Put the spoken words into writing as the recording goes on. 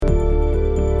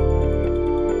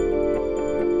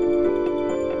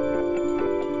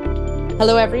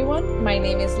Hello, everyone. My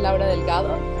name is Laura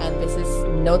Delgado, and this is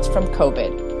Notes from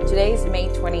COVID. Today is May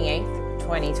 28th,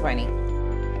 2020.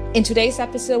 In today's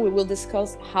episode, we will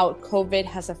discuss how COVID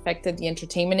has affected the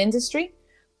entertainment industry,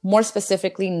 more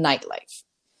specifically, nightlife.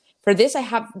 For this, I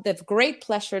have the great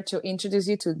pleasure to introduce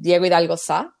you to Diego Hidalgo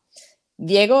Sa.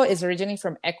 Diego is originally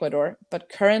from Ecuador, but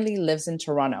currently lives in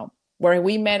Toronto, where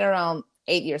we met around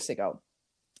 8 years ago.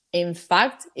 In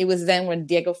fact, it was then when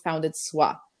Diego founded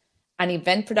SWA, an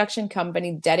event production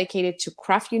company dedicated to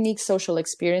craft unique social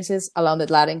experiences along the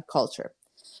Latin culture.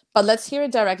 But let's hear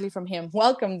it directly from him.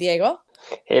 Welcome, Diego.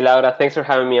 Hey, Laura. Thanks for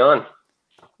having me on.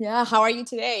 Yeah, how are you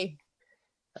today?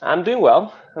 I'm doing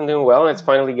well. It's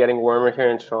finally getting warmer here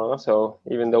in Toronto, so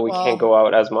even though we can't go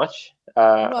out as much,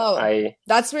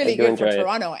 that's really I do good for enjoy it.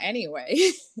 Toronto anyway.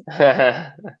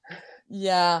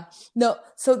 Yeah. No,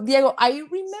 so Diego, I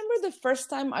remember the first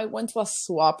time I went to a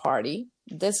SWA party.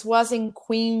 This was in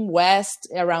Queen West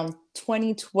around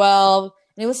 2012.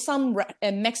 And it was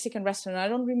a Mexican restaurant. I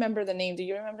don't remember the name. Do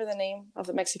you remember the name of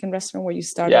the Mexican restaurant where you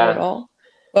started Yeah, it all?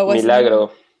 What was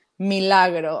Milagro.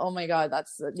 Milagro. Oh my God,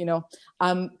 that's,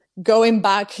 I'm going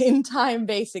back in time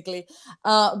basically.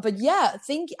 But yeah,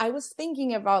 I was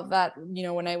thinking about that,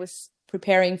 when I was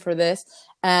preparing for this.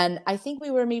 And I think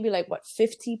we were maybe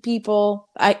 50 people.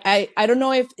 I don't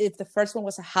know if the first one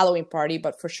was a Halloween party,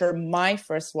 but for sure my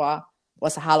first one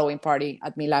was a Halloween party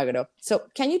at Milagro. So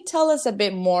can you tell us a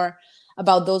bit more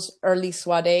about those early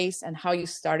SWA days and how you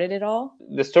started it all?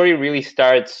 The story really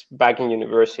starts back in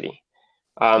university.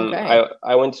 Okay.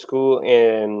 I went to school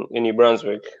in New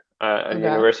Brunswick, at the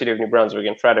University of New Brunswick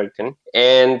in Fredericton.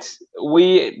 And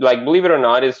we, believe it or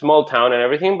not, it's a small town and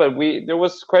everything, but there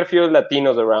was quite a few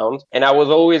Latinos around. And I was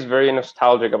always very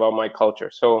nostalgic about my culture.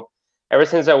 So ever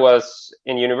since I was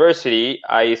in university,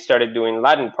 I started doing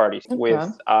Latin parties with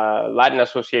a Latin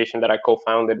association that I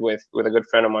co-founded with a good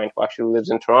friend of mine who actually lives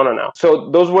in Toronto now.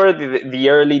 So those were the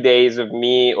early days of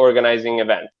me organizing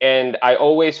events. And I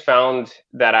always found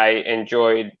that I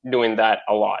enjoyed doing that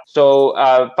a lot. So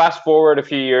fast forward a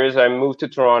few years, I moved to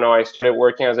Toronto. I started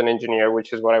working as an engineer,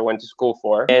 which is what I went to school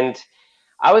for. And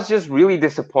I was just really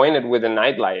disappointed with the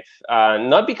nightlife.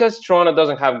 Not because Toronto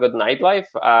doesn't have good nightlife.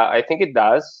 I think it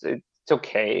does. It's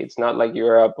okay. It's not like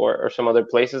Europe or some other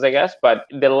places, I guess. But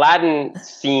the Latin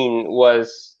scene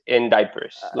was in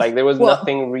diapers. There was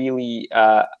nothing really,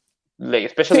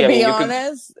 especially. To be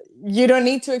honest, you don't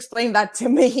need to explain that to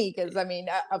me because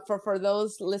for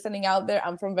those listening out there,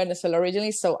 I'm from Venezuela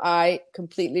originally, so I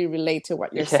completely relate to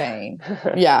what you're saying.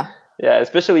 Yeah. Yeah,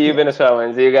 especially you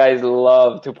Venezuelans. You guys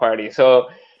love to party. So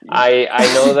I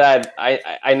know that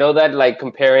I know that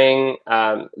comparing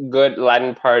good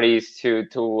Latin parties to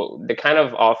the kind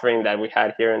of offering that we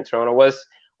had here in Toronto was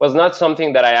not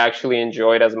something that I actually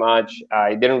enjoyed as much.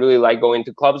 I didn't really like going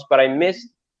to clubs, but I missed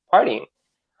partying.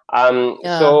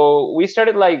 So we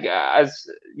started as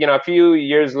a few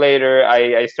years later,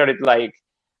 I started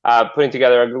putting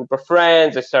together a group of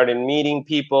friends. I started meeting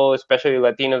people, especially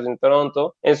Latinos in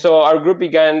Toronto. And so our group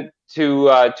began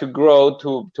to grow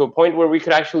to a point where we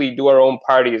could actually do our own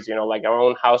parties, our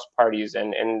own house parties.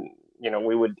 And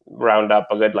we would round up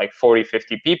a good 40,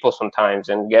 50 people sometimes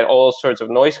and get all sorts of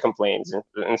noise complaints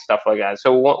and stuff like that.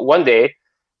 So one day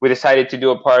we decided to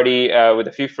do a party with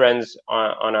a few friends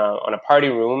on a party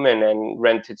room and then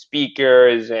rented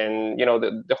speakers and,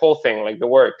 the whole thing, the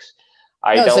works.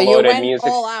 I downloaded so you went music.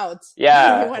 all out.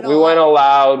 Yeah, we went all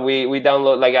out. We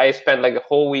download I spent the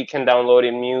whole weekend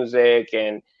downloading music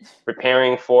and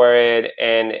preparing for it.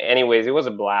 And anyways, it was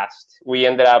a blast. We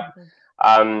ended up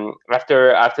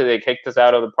after they kicked us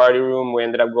out of the party room, we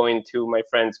ended up going to my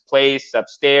friend's place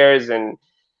upstairs, and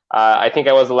I think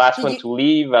I was the last one to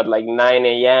leave at 9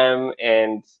 a.m.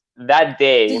 And that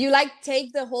day, did you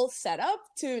take the whole setup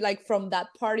to from that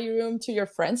party room to your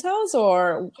friend's house,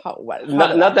 or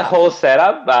not the whole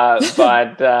setup,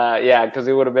 but yeah, because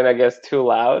it would have been, I guess, too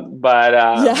loud.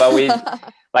 But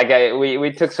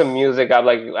we took some music up.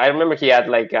 I remember he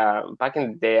had back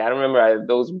in the day, I remember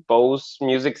those Bose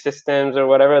music systems or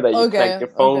whatever that you connect your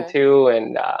phone to,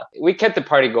 and we kept the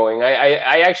party going.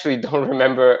 I actually don't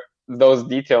remember those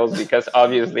details because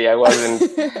obviously I wasn't.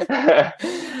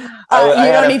 You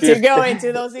don't need to go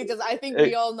into those details. I think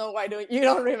we all know why you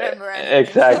don't remember anything.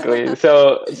 Exactly.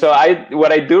 So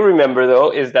what I do remember though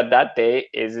is that day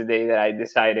is the day that I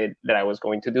decided that I was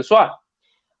going to do SWA.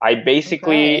 I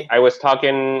was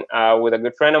talking with a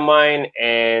good friend of mine,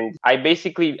 and I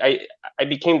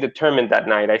became determined that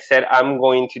night. I said, I'm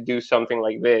going to do something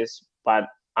like this, but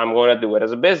I'm going to do it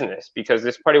as a business because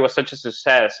this party was such a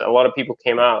success. A lot of people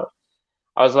came out.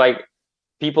 I was like,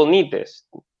 people need this.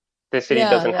 The city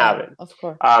doesn't have it. Of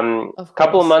course.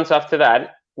 Couple of months after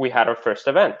that, we had our first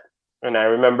event. And I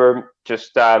remember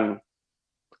just drawing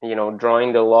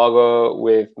the logo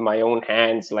with my own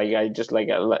hands, like I just like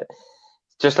a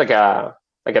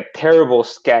terrible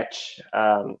sketch,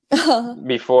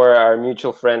 before our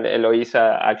mutual friend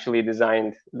Eloisa actually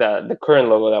designed the current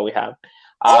logo that we have.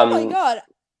 Oh my God.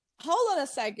 Hold on a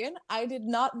second. I did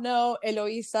not know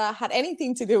Eloisa had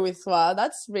anything to do with SWA.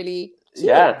 That's really cute.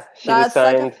 Yeah, That's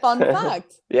like a fun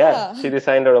fact. Yeah, she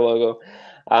designed our logo.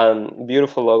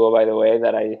 Beautiful logo, by the way,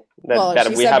 that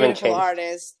She's we a haven't beautiful changed.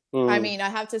 artist. I mean, I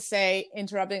have to say,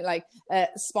 interrupting, like,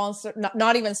 sponsored,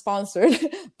 not even sponsored,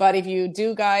 but if you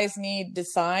do guys need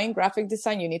graphic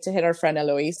design, you need to hit our friend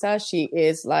Eloisa. She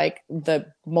is like the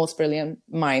most brilliant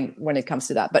mind when it comes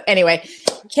to that. But anyway,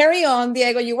 carry on,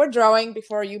 Diego. You were drawing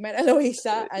before you met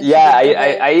Eloisa, and yeah, she did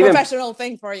I even professional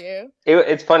thing for you.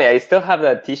 It's funny. I still have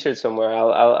that T-shirt somewhere.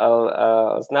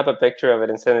 I'll snap a picture of it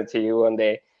and send it to you one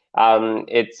day.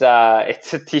 It's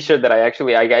a T-shirt that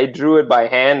I drew it by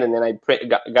hand, and then I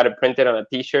got it printed on a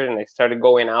T-shirt, and I started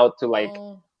going out to like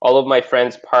all of my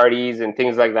friends' parties and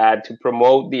things like that to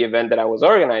promote the event that I was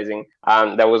organizing.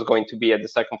 That was going to be at the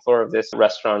second floor of this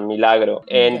restaurant, Milagro.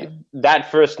 And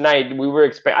that first night,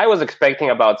 I was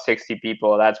expecting about 60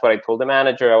 people. That's what I told the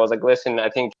manager. I was like, listen,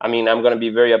 I'm going to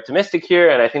be very optimistic here,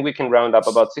 and I think we can round up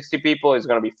about 60 people. It's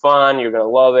going to be fun. You're going to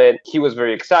love it. He was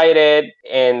very excited,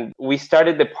 and we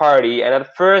started the party. And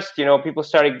at first, people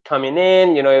started coming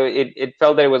in. It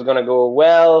felt that it was going to go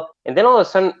well. And then all of a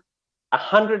sudden,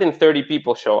 130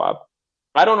 people show up.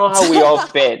 I don't know how we all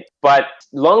fit, but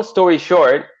long story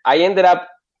short, I ended up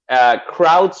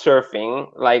crowd surfing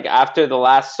like after the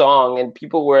last song, and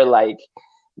people were like,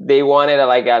 they wanted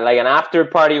an after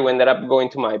party. We ended up going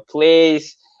to my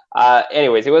place.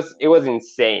 Anyways, it was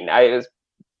insane. It was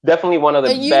definitely one of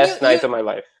the best nights of my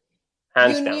life.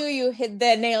 Hands down. Knew you hit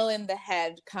the nail in the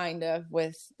head, kind of,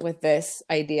 with this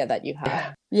idea that you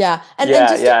had. Yeah. And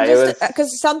just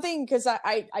because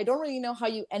I don't really know how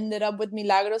you ended up with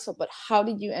Milagros, but how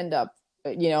did you end up,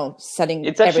 setting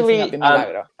everything up in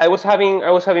Milagro? I was having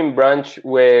brunch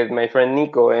with my friend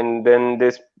Nico, and then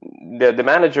the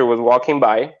manager was walking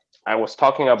by. I was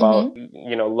talking about,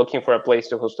 looking for a place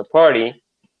to host a party.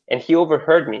 And he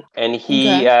overheard me, and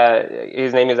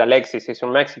his name is Alexis. He's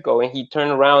from Mexico, and he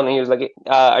turned around and he was like,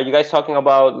 "Are you guys talking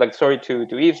about, like, sorry to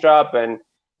eavesdrop? And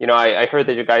I heard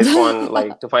that you guys want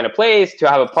like to find a place to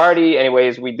have a party.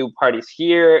 Anyways, we do parties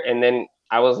here." And then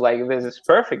I was like, "This is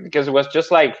perfect," because it was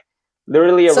just like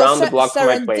literally around the block from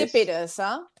my place. Serendipitous,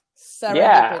 huh?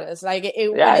 Serendipitous, like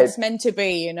when it's meant to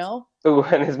be,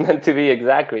 When it's meant to be,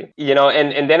 exactly.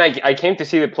 And then I came to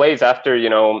see the place after,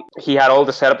 he had all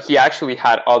the setup. He actually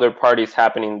had other parties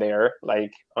happening there,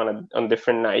 like on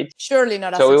different nights. Surely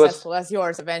not as successful as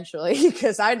yours eventually,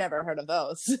 because I never heard of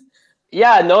those.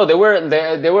 Yeah, no, there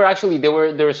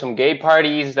were some gay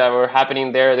parties that were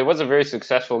happening there. There was a very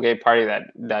successful gay party that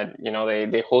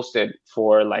they hosted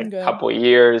for like a couple of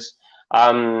years.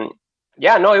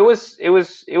 Yeah, no, it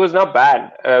was not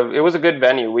bad. It was a good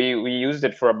venue. We used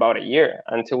it for about a year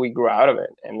until we grew out of it,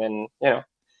 and then that's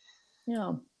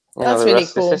really cool. The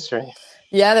rest is history.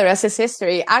 Yeah, the rest is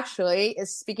history. Actually,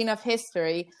 speaking of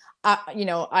history,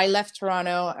 I left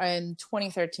Toronto in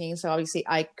 2013, so obviously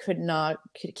I could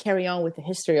carry on with the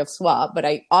history of SWA, but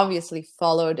I obviously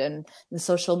followed in the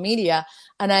social media,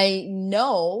 and I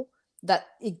know that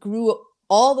it grew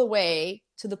all the way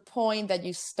to the point that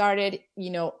you started,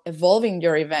 evolving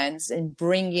your events and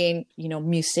bringing,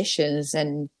 musicians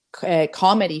and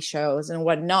comedy shows and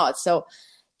whatnot. So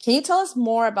can you tell us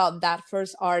more about that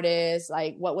first artist?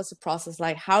 Like, what was the process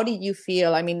like? How did you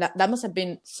feel? I mean, that must have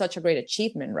been such a great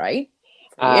achievement, right?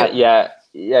 Yeah.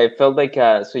 It felt like,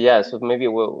 so maybe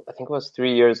I think it was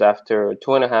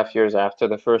 2.5 years after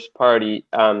the first party,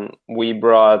 we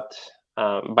brought,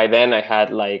 by then I had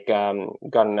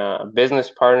gotten a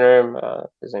business partner.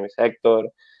 His name is Hector,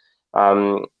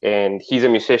 and he's a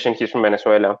musician. He's from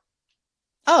Venezuela.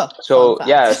 Oh, so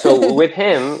yeah. So with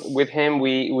him,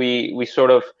 we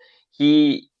sort of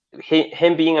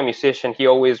him being a musician, he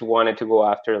always wanted to go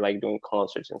after like doing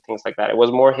concerts and things like that. It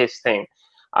was more his thing.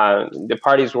 The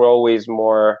parties were always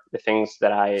more the things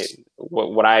that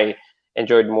what I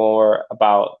enjoyed more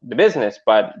about the business,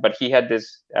 but he had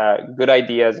this good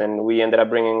ideas, and we ended up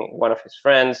bringing one of his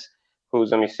friends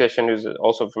who's a musician who's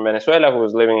also from Venezuela, who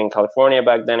was living in California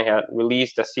back then. He had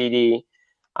released a CD,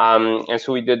 and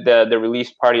so we did the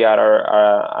release party at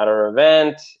our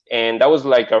event, and that was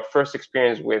like our first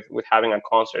experience with having a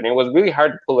concert, and it was really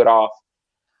hard to pull it off,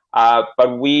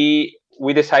 but we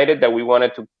decided that we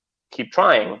wanted to keep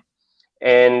trying,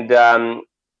 and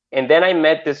then I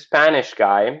met this Spanish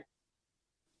guy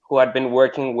who had been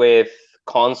working with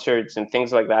concerts and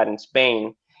things like that in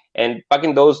Spain. And back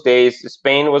in those days,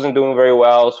 Spain wasn't doing very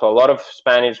well, so a lot of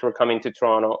Spanish were coming to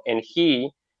Toronto, and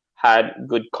he had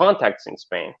good contacts in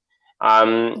Spain.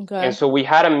 And so we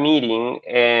had a meeting,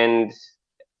 and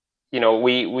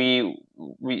we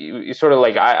sort of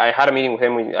like I had a meeting with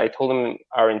him. I told him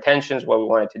our intentions, what we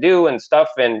wanted to do, and stuff,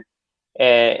 and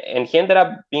he ended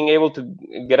up being able to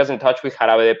get us in touch with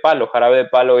Jarabe de Palo. Jarabe de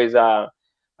Palo is a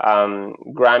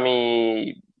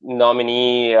Grammy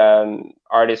nominee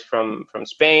artist from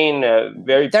Spain,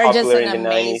 very popular in the 90s. They're just an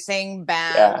amazing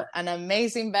band, an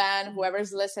amazing band.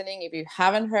 Whoever's listening, if you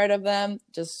haven't heard of them,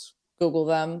 just Google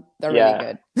them. They're really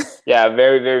good. Yeah,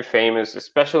 very, very famous,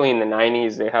 especially in the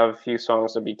 90s. They have a few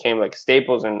songs that became like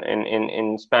staples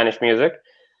in Spanish music.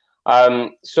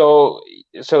 So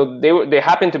they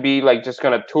happened to be like just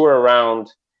gonna tour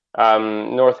around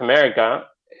North America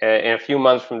in a few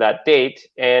months from that date,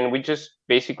 and we just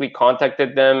basically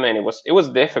contacted them, and it was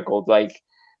difficult. Like,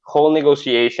 whole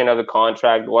negotiation of the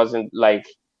contract wasn't like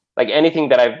anything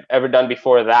that I've ever done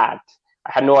before that.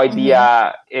 I had no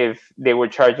idea if they were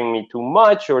charging me too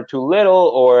much or too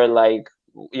little, or like,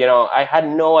 I had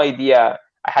no idea.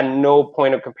 I had no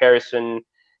point of comparison.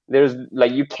 There's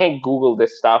like, you can't Google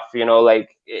this stuff,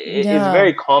 it's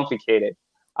very complicated.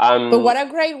 But what a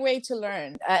great way to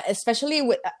learn, especially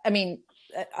with, I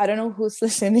don't know who's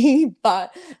listening,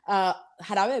 but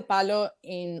Jarabe de Palo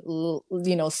in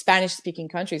Spanish speaking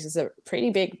countries is a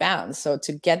pretty big band. So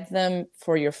to get them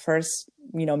for your first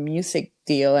music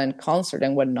deal and concert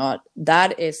and whatnot,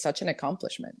 that is such an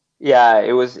accomplishment. Yeah,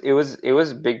 it was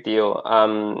a big deal.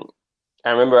 I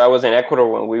remember I was in Ecuador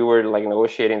when we were like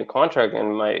negotiating the contract,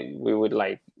 and we would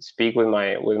like speak with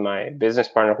my business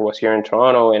partner who was here in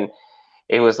Toronto, and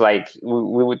it was like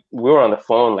we were on the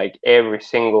phone like every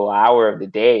single hour of the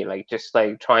day, like just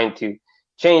like trying to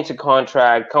change the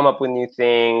contract, come up with new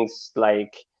things,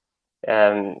 like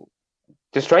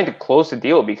just trying to close the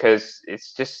deal, because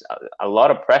it's just a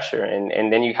lot of pressure,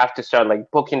 and then you have to start like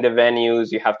booking the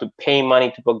venues, you have to pay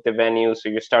money to book the venues, so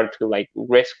you start to like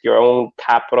risk your own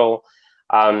capital.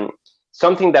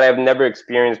 Something that I've never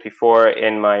experienced before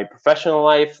in my professional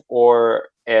life or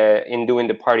in doing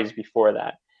the parties before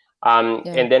that.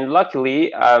 And then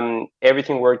luckily,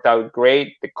 everything worked out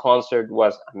great. The concert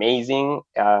was amazing.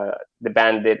 The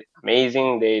band did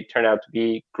amazing. They turned out to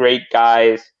be great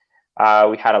guys.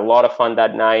 We had a lot of fun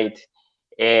that night.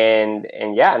 And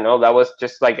that was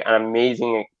just like an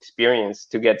amazing experience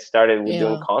to get started with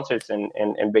doing concerts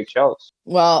and big shows.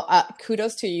 Well,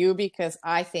 kudos to you, because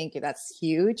I think that's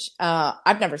huge.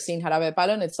 I've never seen Jarabe de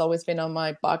Palo, and it's always been on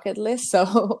my bucket list.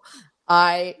 So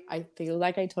I feel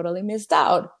like I totally missed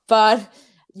out. But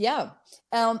yeah.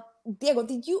 Diego,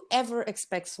 did you ever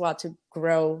expect SWA to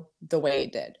grow the way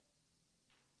it did?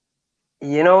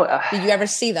 Did you ever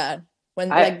see that? When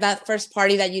like that first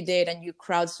party that you did and you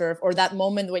crowd surf, or that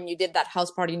moment when you did that house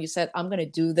party and you said, I'm going to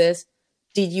do this.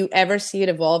 Did you ever see it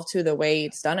evolve to the way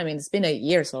it's done? I mean, it's been 8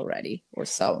 years already or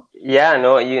so. Yeah,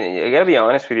 no, I gotta be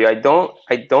honest with you. I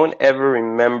don't ever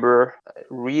remember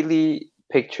really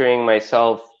picturing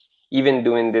myself even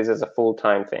doing this as a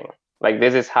full-time thing. Like,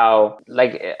 this is how,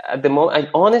 like, at the moment,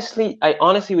 I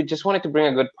honestly would just wanted to bring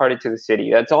a good party to the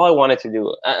city. That's all I wanted to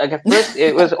do. Like, at first,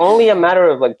 it was only a matter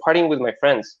of like partying with my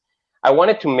friends. I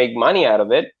wanted to make money out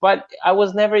of it, but I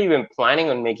was never even planning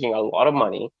on making a lot of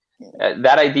money.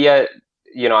 That idea,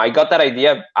 I got that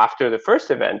idea after the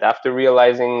first event, after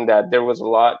realizing that there was a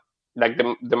lot, like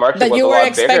the market that was you a were lot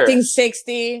expecting bigger.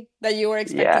 60, that you were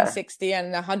expecting 60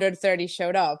 and 130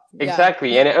 showed up.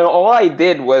 Exactly. And all I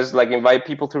did was like invite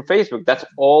people through Facebook. That's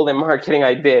all the marketing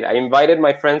I did. I invited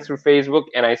my friends through Facebook,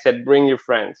 and I said, bring your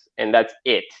friends, and that's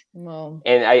it. Wow.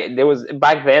 And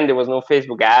back then there was no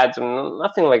Facebook ads and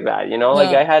nothing like that,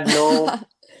 like I had no,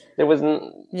 there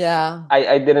wasn't,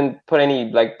 I didn't put any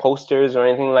like posters or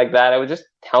anything like that. I was just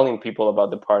telling people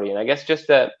about the party, and I guess just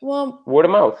that word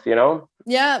of mouth,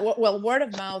 Yeah, well, word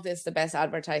of mouth is the best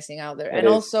advertising out there. And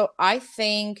also, I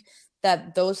think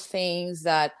that those things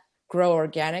that grow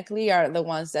organically are the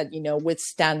ones that,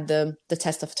 withstand the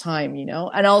test of time,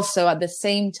 And also, at the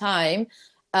same time,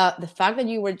 the fact that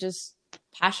you were just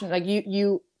passionate, like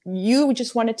you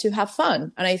just wanted to have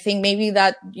fun. And I think maybe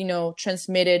that,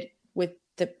 transmitted with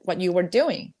what you were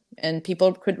doing, and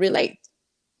people could relate.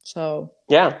 So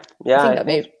I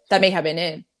think that may have been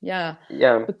it. Yeah.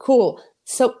 But cool.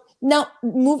 So now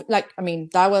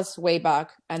that was way back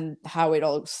and how it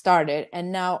all started.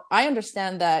 And now I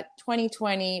understand that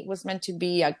 2020 was meant to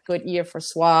be a good year for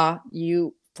SWA.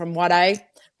 From what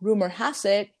rumor has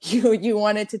it, you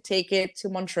wanted to take it to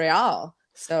Montreal.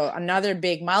 So another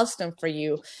big milestone for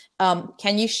you.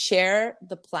 Can you share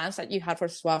the plans that you had for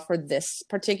SWA for this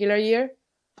particular year?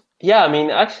 Yeah, I mean,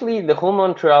 actually, the whole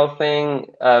Montreal thing,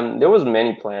 there was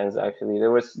many plans actually.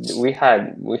 We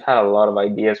had a lot of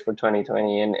ideas for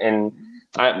 2020, and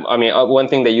I mean, one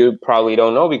thing that you probably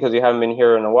don't know because you haven't been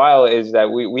here in a while is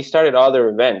that we started other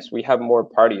events. We have more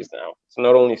parties now. It's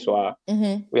not only SWA.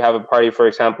 Mm-hmm. We have a party, for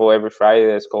example, every Friday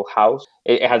that's called House.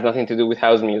 It has nothing to do with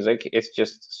house music. It's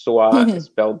just SWA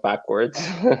spelled backwards.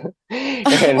 Oh,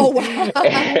 and wow.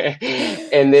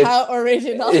 and How it's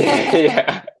original.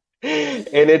 yeah.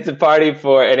 And it's a party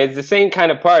and it's the same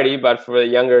kind of party, but for the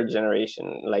younger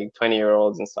generation, like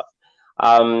 20-year-olds and stuff.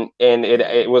 And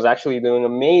it was actually doing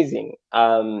amazing.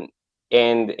 And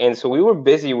so we were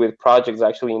busy with projects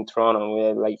actually in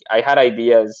Toronto. I had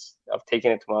ideas of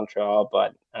taking it to Montreal,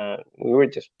 but we were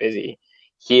just busy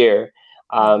here.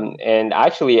 And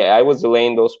actually, I was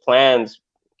delaying those plans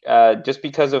just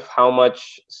because of how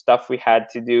much stuff we had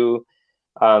to do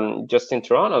just in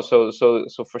Toronto. So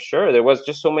for sure, there was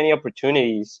just so many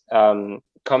opportunities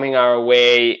coming our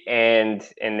way, and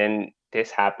then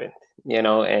this happened,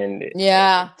 and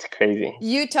Yeah. it's crazy.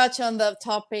 You touch on the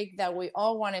topic that we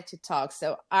all wanted to talk.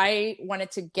 So I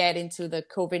wanted to get into the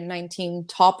COVID-19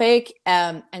 topic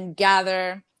and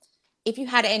gather if you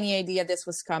had any idea this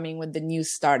was coming when the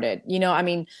news started. I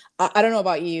mean, I don't know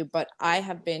about you, but I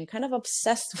have been kind of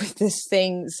obsessed with this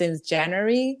thing since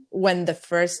January when the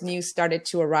first news started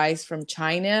to arise from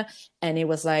China. And it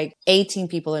was like 18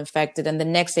 people infected. And the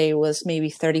next day it was maybe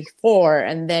 34.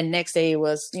 And then next day it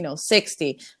was,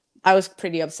 60. I was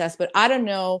pretty obsessed, but I don't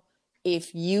know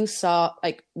if you saw,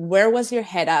 like, where was your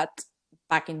head at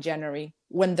back in January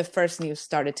when the first news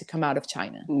started to come out of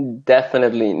China?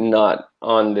 Definitely not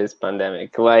on this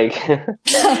pandemic. Like,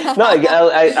 no,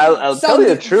 I'll tell you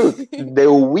the truth.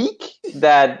 The week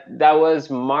that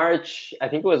was March, I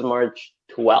think it was March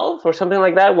 12th or something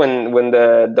like that, when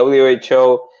the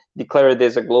WHO declared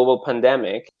this a global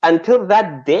pandemic. Until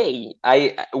that day,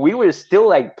 we were still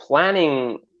like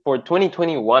planning for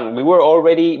 2021. We were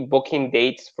already booking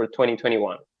dates for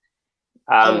 2021. Oh,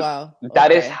 wow. Okay.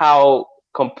 That is how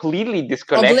completely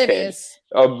disconnected,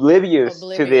 oblivious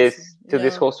to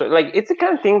this whole story. Like, it's the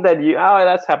kind of thing that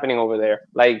that's happening over there.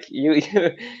 Like, you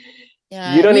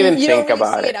you don't even think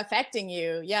about it affecting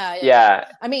you. Yeah.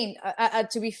 I mean,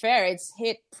 to be fair, it's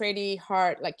hit pretty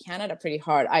hard, like Canada, pretty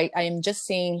hard. I am just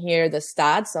seeing here the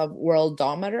stats of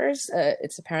Worldometers.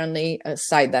 It's apparently a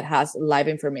site that has live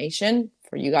information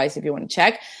for you guys if you want to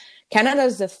check. Canada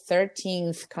is the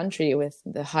 13th country with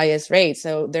the highest rate.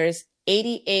 So there's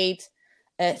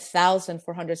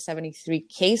 88,473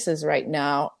 cases right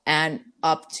now, and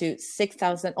up to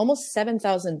 6,000, almost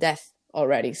 7,000 deaths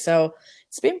already. So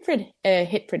it's been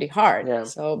hit pretty hard. Yeah.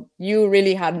 So you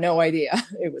really had no idea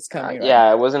it was coming. Right?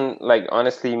 Yeah, it wasn't, like,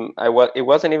 honestly, it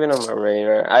wasn't even on my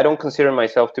radar. I don't consider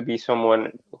myself to be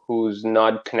someone who's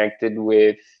not connected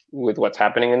with what's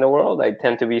happening in the world. I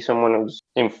tend to be someone who's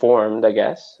informed, I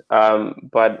guess.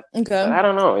 But I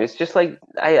don't know. It's just like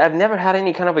I've never had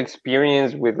any kind of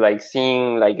experience with like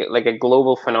seeing like a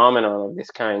global phenomenon of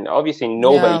this kind. Obviously,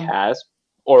 nobody has,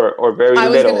 or very little. I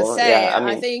was gonna say. Yeah,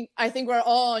 I think we're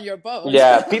all on your boat.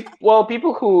 Yeah.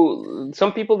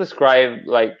 Some people describe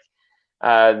like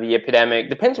the epidemic.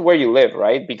 Depends where you live,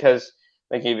 right? Because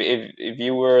like if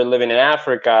you were living in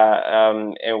Africa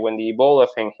and when the Ebola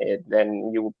thing hit, then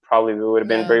you probably would have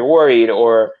been very worried,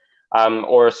 or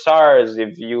SARS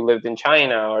if you lived in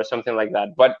China or something like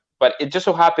that. But it just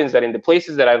so happens that in the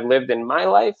places that I've lived in my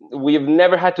life, we've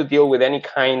never had to deal with any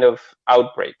kind of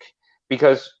outbreak,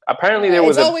 because apparently there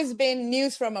was always been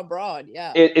news from abroad.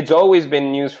 Yeah, it's always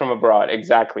been news from abroad,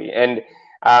 exactly. And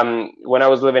when I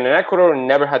was living in Ecuador,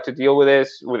 never had to deal with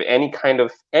this, with any kind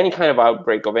of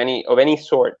outbreak of any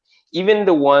sort, even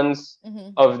the ones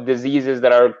of diseases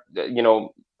that are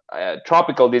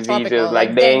tropical diseases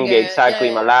like dengue, exactly,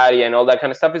 malaria, and all that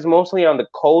kind of stuff is mostly on the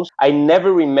coast. I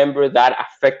never remember that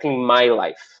affecting my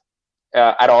life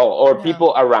at all, or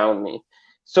people around me.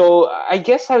 So I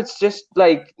guess I was just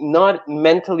like not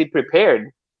mentally prepared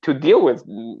to deal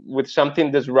with something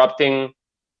disrupting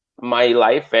my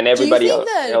life and everybody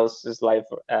else's life.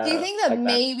 Do you think that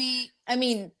maybe, I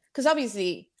mean, because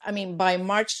obviously, I mean, by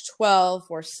March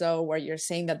 12th or so, where you're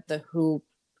saying that the WHO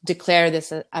declared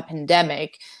this a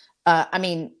pandemic, I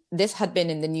mean, this had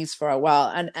been in the news for a while.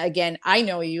 And again, I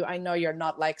know you're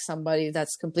not like somebody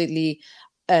that's completely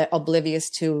oblivious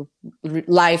to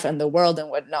life and the world and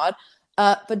whatnot.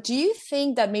 But do you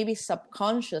think that maybe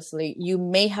subconsciously you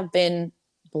may have been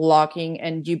blocking,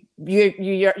 and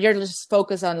you're just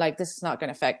focused on like, this is not going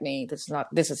to affect me,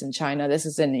 this is in China, this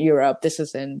is in Europe, this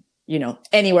is in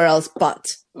anywhere else but.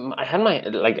 I had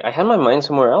my mind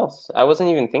somewhere else. I wasn't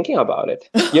even thinking about it.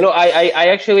 I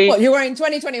actually. Well, you were in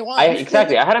 2021.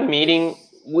 Exactly. I had a meeting.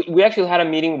 We actually had a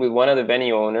meeting with one of the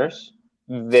venue owners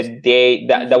the day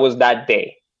that was that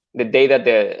day, the day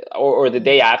that or the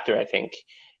day after, I think,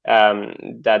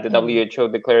 that the WHO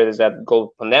declared that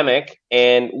global pandemic,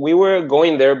 and we were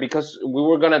going there because we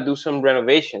were gonna do some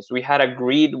renovations. We had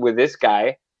agreed with this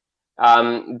guy.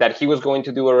 That he was going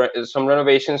to do some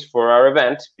renovations for our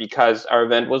event because our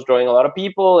event was drawing a lot of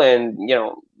people, and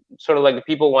sort of like the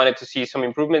people wanted to see some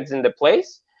improvements in the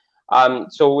place.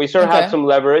 So we sort of had some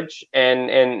leverage,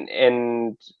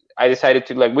 and we decided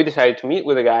to meet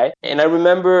with a guy. And I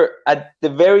remember at the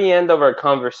very end of our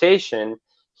conversation,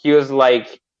 he was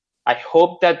like, "I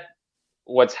hope that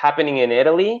what's happening in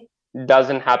Italy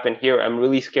doesn't happen here. I'm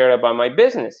really scared about my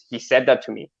business." He said that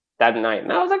to me that night,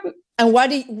 and I was like. And what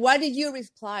did you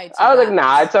reply to I was like,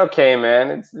 nah, it's okay,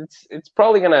 man. It's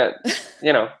probably gonna,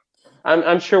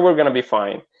 I'm sure we're gonna be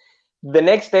fine. The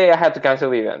next day I had to cancel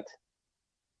the event.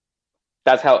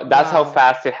 That's how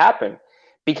fast it happened.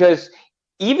 Because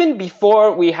even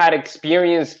before we had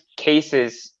experienced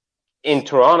cases in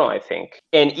Toronto, I think,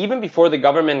 and even before the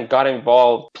government got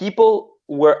involved, people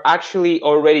were actually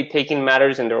already taking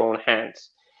matters in their own hands.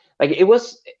 Like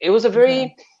it's a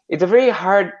very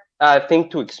hard thing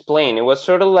to explain. It was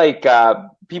sort of like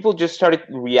people just started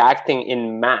reacting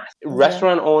in mass.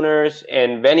 Restaurant owners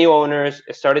and venue owners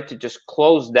started to just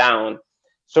close down,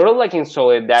 sort of like in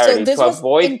solidarity. So this to was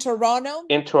avoid in Toronto?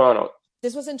 In Toronto.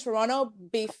 This was in Toronto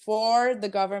before the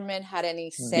government had any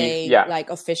say,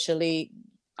 like officially.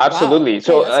 Absolutely. Wow.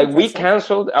 So we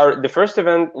canceled the first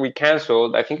event. We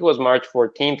canceled. I think it was March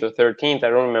 14th or 13th. I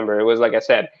don't remember. It was, like I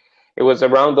said, it was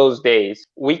around those days.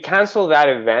 We canceled that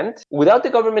event without the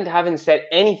government having said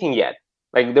anything yet.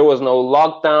 Like there was no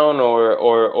lockdown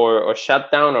or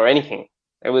shutdown or anything.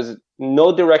 There was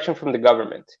no direction from the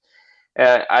government.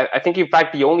 I think, in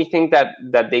fact, the only thing that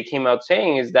they came out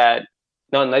saying is that,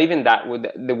 no, not even that. With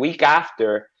the week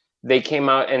after, they came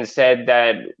out and said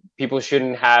that people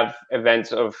shouldn't have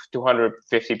events of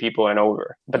 250 people and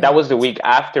over. But that was the week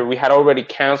after. We had already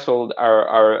canceled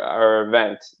our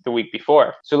event the week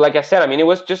before. So like I said, I mean, it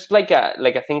was just like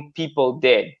a thing people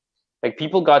did. Like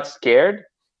people got scared.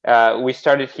 We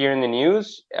started hearing the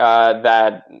news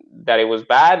that it was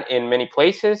bad in many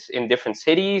places, in different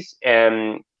cities,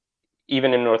 and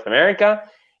even in North America.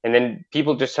 And then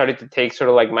people just started to take sort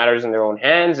of like matters in their own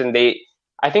hands, and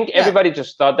I think everybody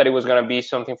just thought that it was going to be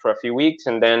something for a few weeks,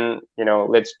 and then,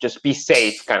 let's just be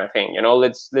safe kind of thing.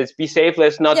 Let's be safe.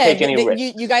 Let's not take any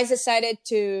risks. You guys decided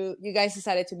to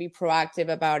be proactive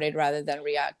about it rather than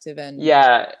reactive.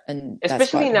 And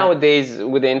especially nowadays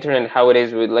with the internet, how it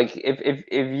is with, like,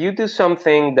 if you do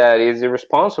something that is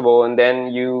irresponsible, and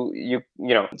then you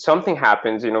something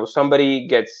happens, somebody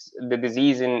gets the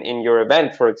disease in your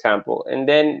event, for example, and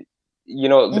then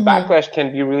the backlash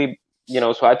can be really.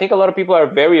 So I think a lot of people are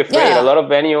very afraid. A lot of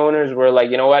venue owners were like,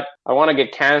 you know what, I want to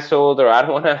get canceled, or I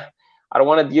don't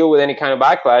want to deal with any kind of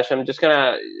backlash. I'm just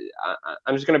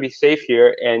gonna be safe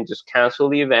here and just cancel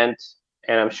the event,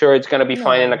 and I'm sure it's gonna be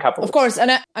fine in a couple. Of course,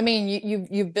 and I mean,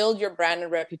 you build your brand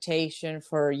and reputation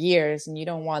for years, and you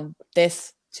don't want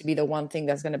this to be the one thing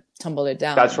that's gonna tumble it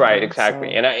down. That's right,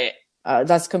 exactly, so, and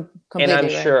that's completely and I'm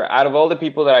right. sure out of all the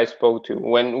people that I spoke to,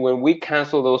 when we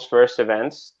canceled those first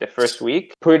events, the first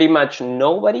week, pretty much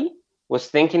nobody was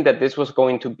thinking that this was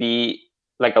going to be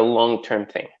like a long-term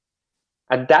thing.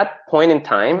 At that point in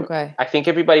time, I think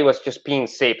everybody was just being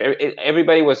safe.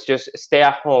 Everybody was just stay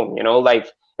at home, like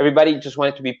everybody just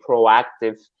wanted to be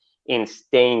proactive in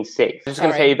staying safe. I was just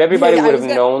going to say, if everybody would have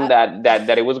known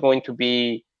that it was going to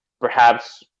be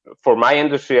perhaps, for my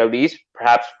industry at least,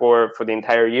 perhaps for the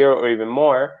entire year or even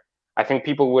more, I think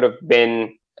people would have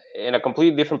been in a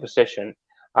completely different position.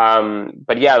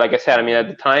 But yeah, like I said, I mean, at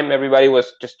the time, everybody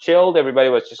was just chilled. Everybody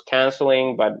was just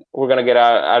canceling, but we're going to get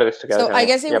out of this together. So I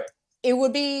guess it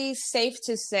would be safe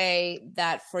to say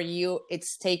that for you,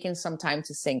 it's taken some time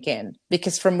to sink in,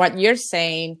 because from what you're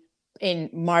saying,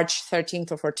 in March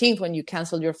 13th or 14th, when you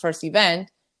canceled your first event,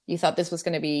 you thought this was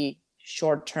going to be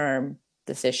short-term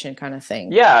decision kind of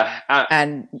thing.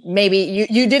 And maybe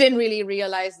you didn't really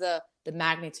realize the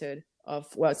magnitude of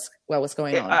what was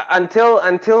going on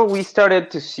until we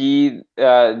started to see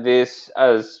this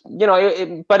as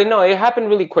it happened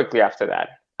really quickly after that.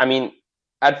 I mean,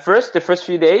 at first, the first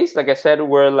few days, like I said,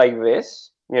 were like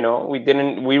this.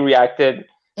 We reacted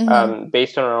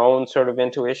based on our own sort of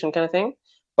intuition kind of thing.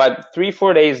 But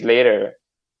 3-4 days later,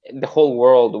 the whole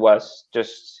world was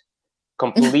just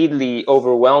completely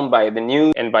overwhelmed by the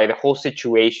news and by the whole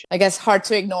situation. I guess hard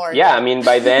to ignore. Yeah, I mean,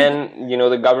 by then,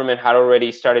 the government had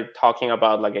already started talking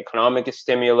about like economic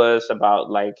stimulus, about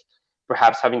like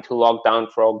perhaps having to lock down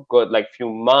for a good like few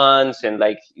months, and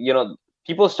like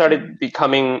people started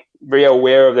becoming very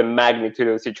aware of the magnitude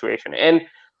of the situation, and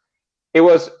it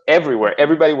was everywhere.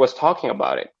 Everybody was talking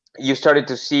about it. You started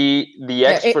to see the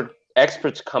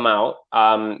experts come out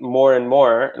more and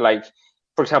more. Like,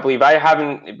 for example, if I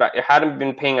hadn't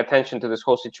been paying attention to this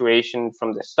whole situation from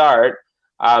the start,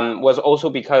 was also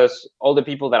because all the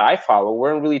people that I follow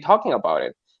weren't really talking about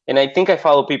it. And I think I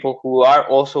follow people who are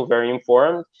also very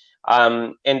informed.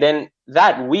 And then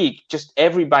that week, just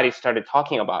everybody started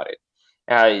talking about it.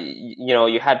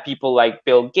 You had people like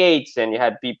Bill Gates, and you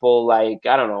had people like,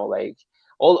 I don't know, like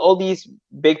all these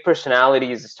big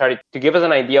personalities started to give us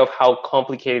an idea of how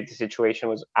complicated the situation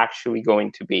was actually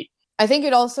going to be. I think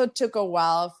it also took a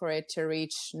while for it to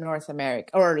reach North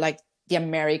America, or like the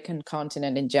American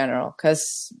continent in general. Because,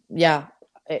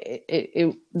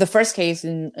 the first case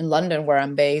in London, where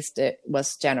I'm based, it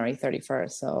was January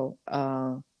 31st. So,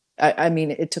 I mean,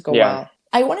 it took a while.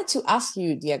 I wanted to ask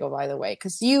you, Diego, by the way,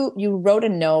 because you wrote a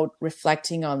note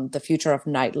reflecting on the future of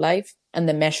nightlife and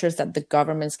the measures that the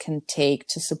governments can take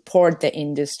to support the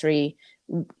industry,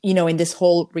 in this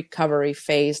whole recovery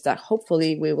phase that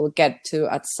hopefully we will get to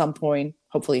at some point,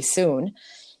 hopefully soon.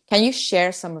 Can you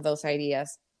share some of those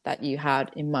ideas that you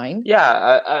had in mind?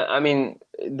 Yeah, I mean,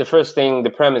 the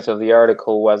premise of the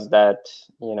article was that,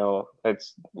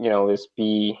 let's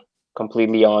be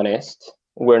completely honest.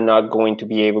 We're not going to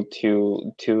be able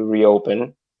to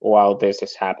reopen while this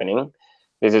is happening.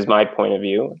 This is my point of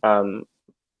view.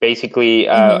 Basically,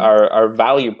 our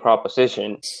value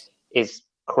proposition is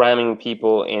cramming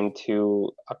people into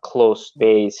a closed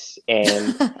space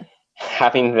and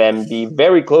having them be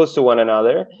very close to one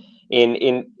another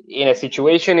in a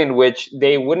situation in which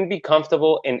they wouldn't be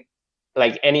comfortable in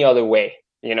like any other way.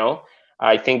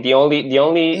 I think the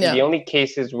only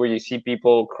cases where you see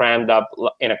people crammed up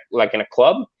in a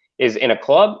club is in a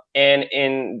club and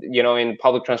in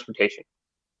public transportation.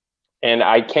 And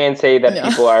I can say that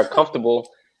people are comfortable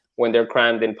when they're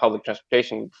crammed in public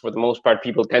transportation. For the most part,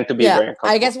 people tend to be very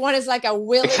uncomfortable. I guess one is like a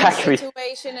willing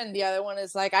situation, and the other one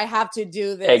is like, I have to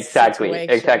do this. Exactly.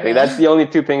 Yeah. That's the only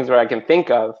two things where I can think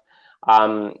of.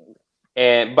 But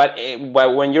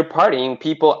when you're partying,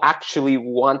 people actually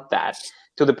want that,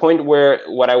 to the point where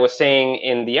what I was saying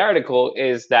in the article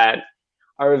is that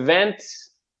our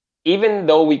events, even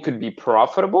though we could be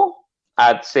profitable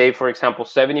at, say, for example,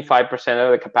 75%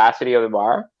 of the capacity of the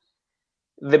bar,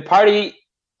 the party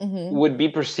would be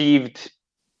perceived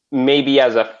maybe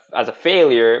as a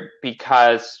failure,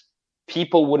 because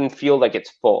people wouldn't feel like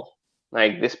it's full.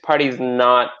 Like, this party is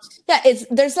not. Yeah,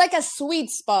 there's like a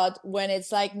sweet spot when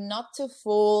it's like not too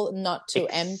full, not too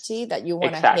empty, that you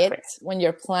want to hit when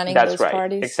you're planning those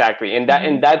parties. Exactly. And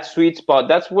that sweet spot,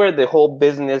 that's where the whole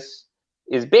business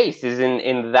is based, is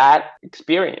in that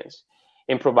experience,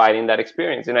 in providing that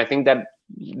experience. And I think that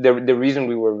the reason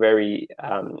we were very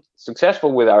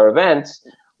successful with our events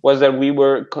was that we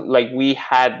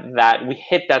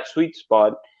hit that sweet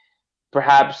spot,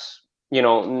 perhaps,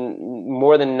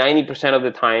 more than 90% of the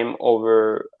time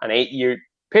over an 8-year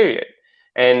period.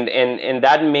 And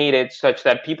that made it such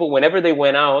that people, whenever they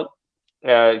came out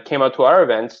to our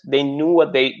events, they knew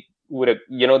what they would have,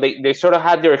 they sort of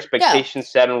had their expectations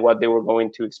set on what they were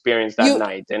going to experience that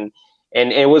night. And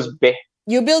it was big.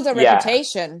 You built a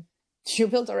reputation. You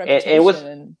built a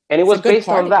reputation. And it was based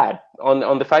on that,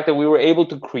 on the fact that we were able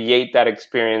to create that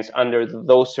experience under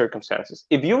those circumstances.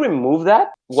 If you remove that,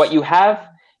 what you have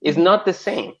is not the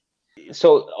same.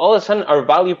 So all of a sudden, our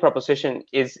value proposition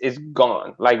is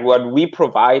gone. Like, what we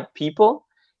provide people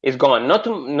is gone. Not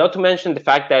to mention the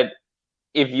fact that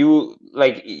if you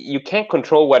can't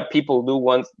control what people do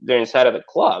once they're inside of the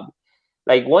club.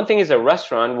 Like, one thing is a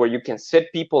restaurant where you can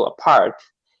sit people apart,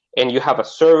 and you have a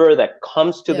server that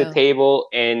comes to the table,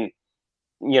 and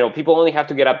people only have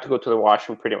to get up to go to the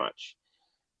washroom, pretty much.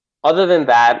 Other than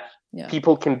that,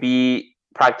 people can be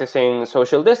practicing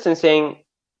social distancing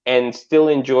and still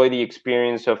enjoy the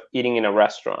experience of eating in a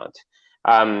restaurant.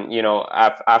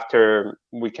 After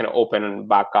we can open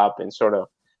back up and sort of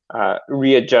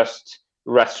readjust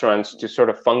restaurants to sort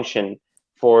of function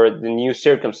for the new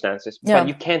circumstances. But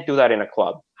you can't do that in a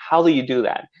club. How do you do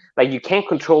that? Like, you can't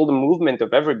control the movement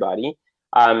of everybody.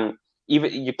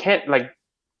 Even you can't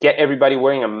get everybody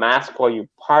wearing a mask while you're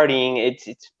partying.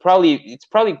 It's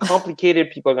probably complicated.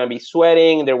 People are gonna be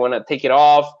sweating. They want to take it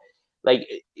off. Like,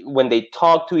 when they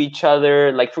talk to each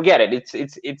other, forget it.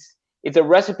 It's a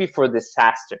recipe for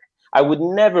disaster. I would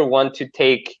never want to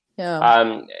take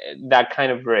that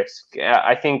kind of risk.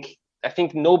 I think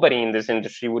nobody in this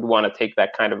industry would want to take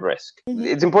that kind of risk. Mm-hmm.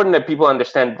 It's important that people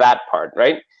understand that part,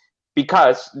 right?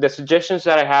 Because the suggestions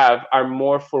that I have are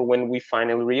more for when we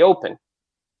finally reopen.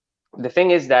 The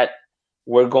thing is that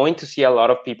we're going to see a lot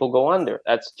of people go under.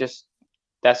 That's just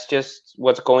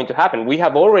what's going to happen. We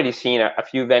have already seen a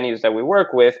few venues that we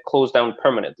work with close down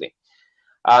permanently.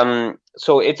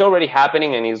 So it's already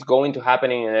happening, and it's going to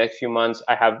happen in the next few months.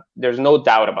 There's no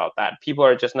doubt about that. People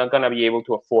are just not going to be able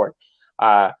to afford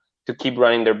to keep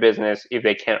running their business if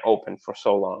they can't open for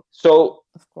so long. So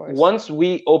once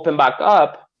we open back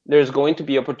up, there's going to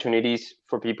be opportunities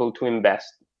for people to invest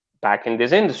back in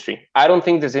this industry. I don't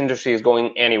think this industry is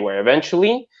going anywhere.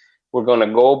 Eventually, we're going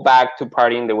to go back to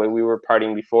partying the way we were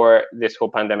partying before this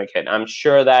whole pandemic hit. I'm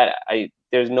sure that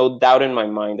there's no doubt in my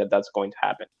mind that that's going to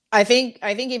happen. I think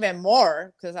even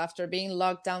more, because after being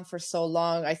locked down for so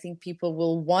long, I think people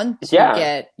will want to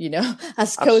get,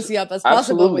 as cozy up as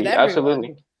possible with everyone.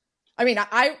 Absolutely. I mean,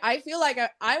 I feel like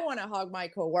I want to hug my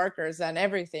coworkers and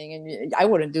everything, and I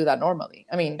wouldn't do that normally.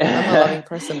 I mean, I'm a loving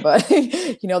person, but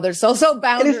there's also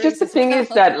boundaries. And it's just the thing is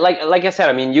that, like I said,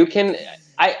 I mean,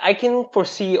 I can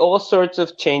foresee all sorts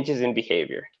of changes in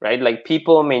behavior, right? Like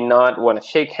people may not want to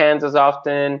shake hands as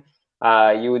often.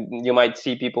 You might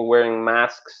see people wearing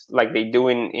masks like they do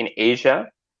in Asia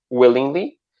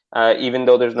willingly, even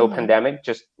though there's no pandemic,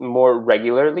 just more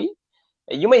regularly.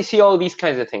 You may see all these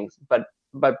kinds of things, but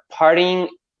partying,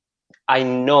 I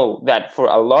know that for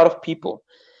a lot of people,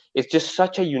 it's just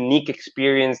such a unique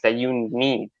experience that you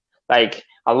need. Like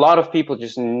a lot of people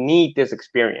just need this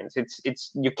experience.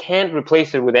 It's you can't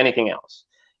replace it with anything else,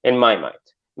 in my mind.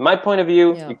 In my point of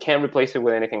view, you can't replace it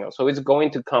with anything else. So it's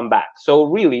going to come back. So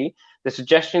really, the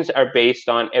suggestions are based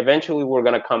on eventually we're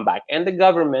going to come back, and the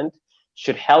government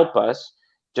should help us,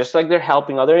 just like they're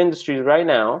helping other industries right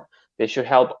now. They should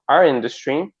help our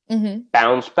industry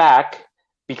bounce back,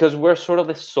 because we're sort of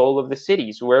the soul of the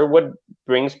cities. We're what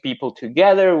brings people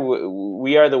together.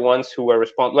 We are the ones who are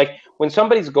responsible. Like when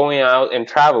somebody's going out and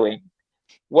traveling,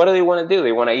 what do they want to do?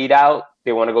 They want to eat out.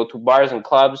 They want to go to bars and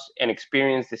clubs and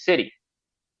experience the city.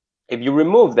 If you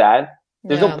remove that,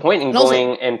 there's no point in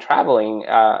going and traveling,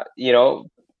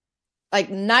 Like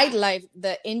nightlife,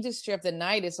 the industry of the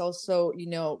night is also,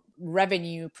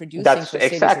 revenue producing. That's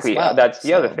exactly, that's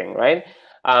the other thing, right?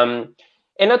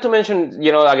 And not to mention,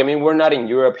 we're not in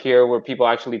Europe here where people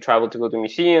actually travel to go to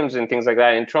museums and things like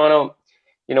that. In Toronto,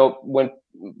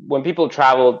 when people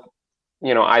travel,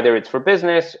 either it's for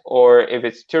business or if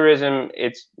it's tourism,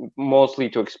 it's mostly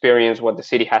to experience what the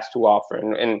city has to offer.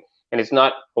 And it's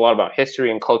not a lot about history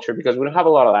and culture, because we don't have a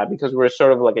lot of that, because we're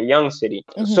sort of like a young city.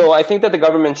 So I think that the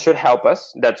government should help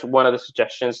us. That's one of the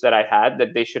suggestions that I had,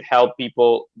 that they should help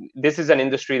people. This is an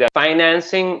industry that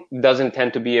financing doesn't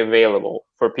tend to be available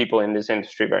for people in this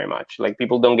industry very much. Like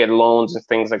people don't get loans and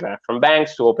things like that from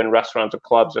banks to open restaurants or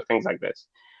clubs or things like this.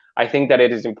 I think that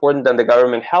it is important that the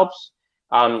government helps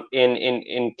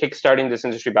in kickstarting this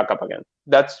industry back up again.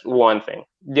 That's one thing.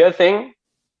 The other thing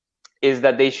is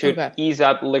that they should ease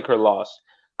up liquor laws.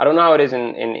 I don't know how it is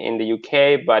in the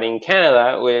UK, but in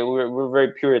Canada, we're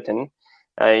very Puritan.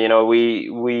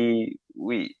 We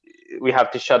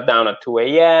have to shut down at 2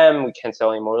 a.m. We can't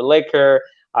sell any more liquor.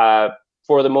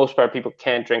 For the most part, people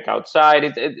can't drink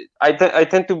outside. I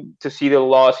tend to see the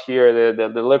laws here,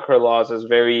 the liquor laws, as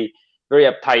very, very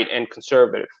uptight and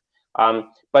conservative.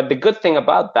 But the good thing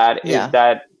about that is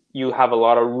that you have a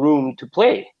lot of room to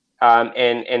play.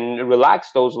 And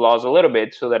relax those laws a little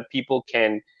bit so that people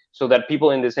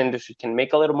in this industry can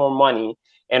make a little more money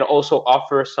and also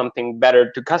offer something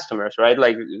better to customers, right?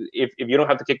 Like if you don't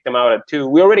have to kick them out at 2,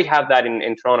 we already have that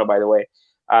in Toronto, by the way.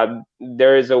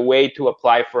 There is a way to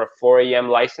apply for a 4 a.m.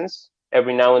 license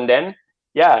every now and then.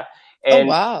 Yeah. And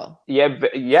wow. Yeah,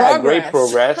 progress. Great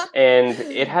progress. And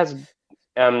it has,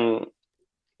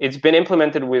 it's been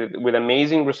implemented with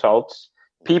amazing results.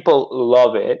 People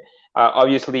love it.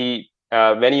 Obviously,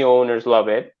 venue owners love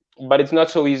it, but it's not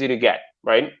so easy to get,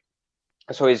 right?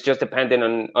 So it's just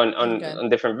dependent on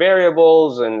different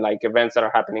variables and like events that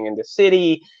are happening in the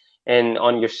city, and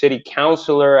on your city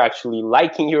councilor actually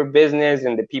liking your business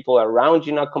and the people around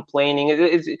you not complaining.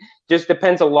 It just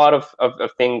depends. A lot of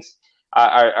things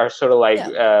are sort of like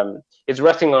it's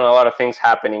resting on a lot of things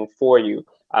happening for you,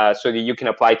 so that you can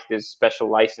apply to this special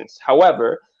license.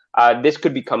 However, this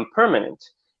could become permanent.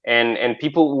 And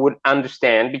people would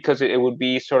understand, because it would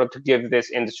be sort of to give this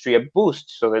industry a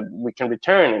boost so that we can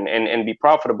return and be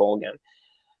profitable again.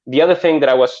 The other thing that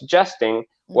I was suggesting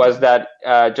was that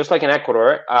just like in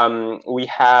Ecuador,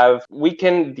 we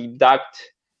can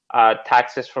deduct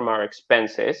taxes from our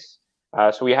expenses.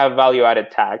 So we have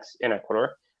value-added tax in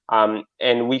Ecuador.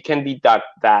 and we can deduct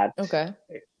that Okay.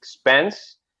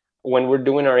 expense when we're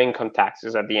doing our income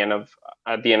taxes at the end of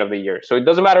the year. So it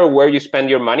doesn't matter where you spend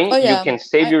your money, Oh you yeah. can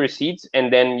save your receipts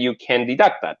and then you can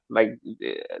deduct that, like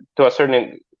to a certain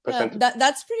Yeah, percentage.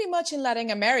 that's pretty much in Latin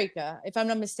America, if I'm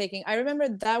not mistaken. I remember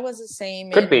that was the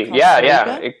same Could in be, yeah, Costa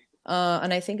yeah, Rica,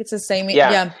 and I think it's the same.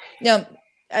 yeah. Yeah, yeah.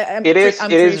 I'm It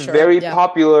pretty is sure. very Yeah.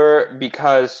 popular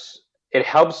because it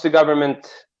helps the government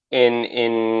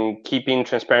in keeping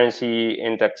transparency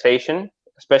in taxation,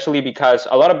 especially because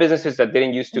a lot of businesses that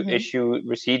didn't used to Mm-hmm. issue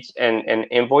receipts and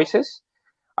invoices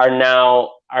are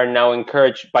now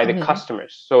encouraged by the Mm-hmm.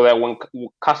 customers, so that when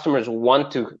customers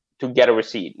want to get a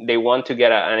receipt, they want to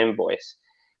get an invoice.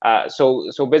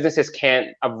 So businesses can't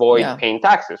avoid Yeah. paying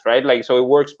taxes, right? Like, so it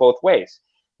works both ways.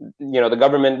 The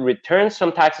government returns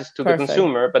some taxes to the Perfect.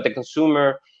 consumer, but the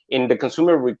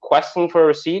consumer requesting for a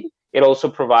receipt, it also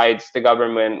provides the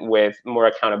government with more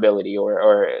accountability, or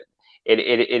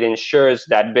it ensures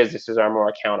that businesses are more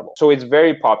accountable. So it's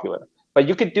very popular. But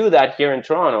you could do that here in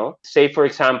Toronto. Say, for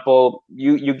example,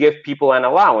 you give people an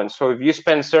allowance. So if you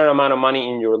spend a certain amount of money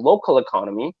in your local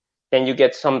economy, then you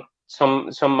get some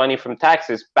money from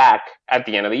taxes back at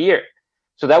the end of the year.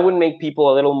 So that would make people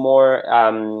a little more.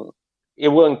 It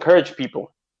will encourage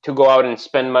people to go out and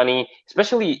spend money,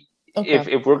 especially Okay.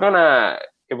 if we're gonna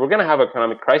have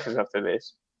economic crisis after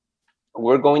this.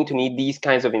 We're going to need these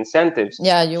kinds of incentives,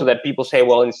 Yeah, so you. that people say,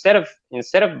 well, instead of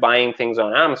buying things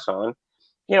on Amazon,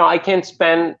 I can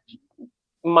spend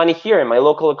money here in my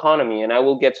local economy and I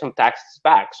will get some taxes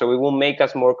back. So it will make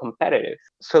us more competitive.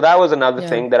 So that was another Yeah.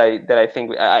 thing that I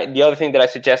think. The other thing that I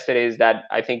suggested is that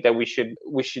I think that we should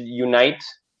unite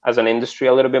as an industry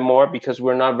a little bit more, because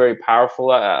we're not very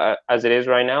powerful as it is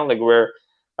right now. Like,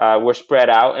 we're spread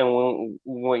out, and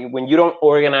when you don't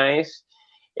organize,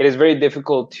 it is very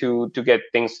difficult to get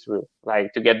things through,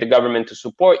 like to get the government to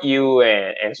support you,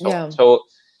 and so on. Yeah. So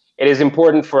it is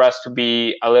important for us to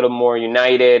be a little more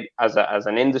united as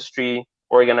an industry,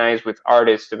 organized with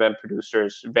artists, event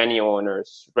producers, venue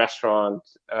owners, restaurant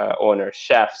owners,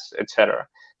 chefs, etc.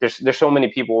 There's so many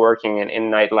people working in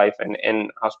nightlife and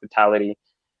in hospitality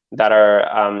that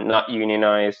are not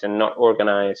unionized and not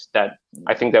organized, that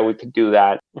I think that we could do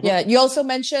that. Yeah, you also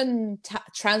mentioned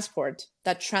transport,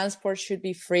 that transport should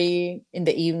be free in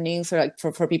the evenings, or like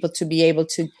for people to be able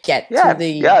to get to Yeah, the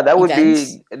yeah,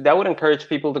 events. that would encourage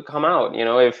people to come out.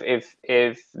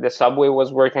 If the subway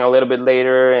was working a little bit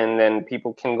later, and then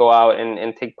people can go out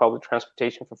and take public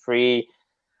transportation for free.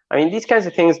 I mean, these kinds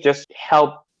of things just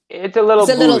help. It's a little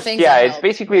It's the little boost. things Yeah, that it's help.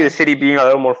 basically the Yeah. city being a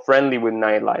little more friendly with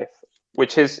nightlife,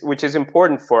 which is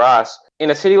important for us. In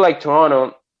a city like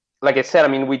Toronto, like I said, I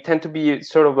mean, we tend to be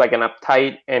sort of like an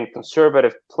uptight and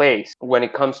conservative place when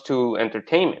it comes to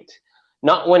entertainment,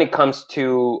 not when it comes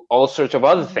to all sorts of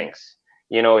other Mm-hmm. things.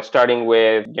 Starting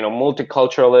with,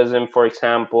 multiculturalism, for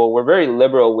example. We're very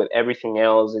liberal with everything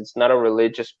else. It's not a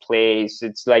religious place.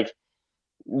 It's like,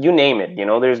 you name it. You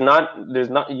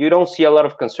don't see a lot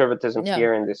of conservatism Yeah.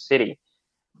 here in this city.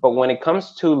 But when it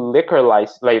comes to liquor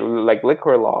license, like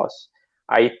liquor laws,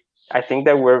 I I think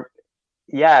that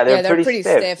yeah, they're Yeah, they're pretty pretty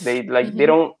stiff. stiff. They Hmm.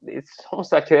 don't. It's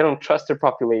almost like they don't trust their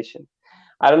population.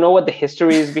 I don't know what the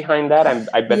history is behind that.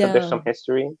 I bet that there's Yeah. some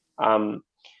history.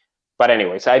 But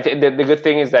anyways, the good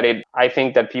thing is that I think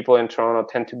that people in Toronto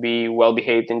tend to be well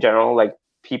behaved in general. Like,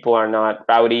 people are not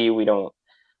rowdy. We don't.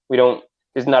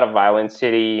 It's not a violent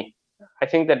city. I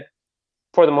think that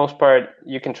for the most part,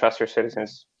 you can trust your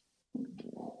citizens.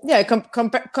 Yeah,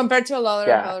 compared to a lot of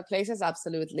Yeah. other places,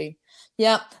 absolutely.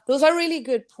 Yeah, those are really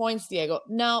good points, Diego.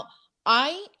 Now, I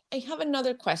have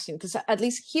another question, because at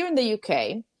least here in the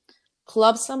UK,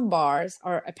 clubs and bars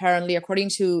are apparently, according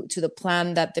to the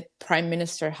plan that the Prime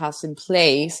Minister has in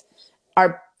place,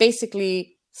 are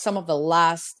basically some of the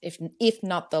last, if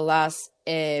not the last,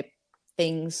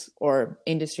 things or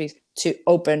industries to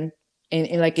open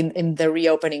in the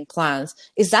reopening plans.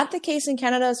 Is that the case in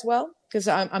Canada as well? Because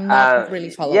I'm not really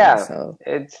following. Yeah, So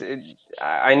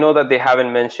I know that they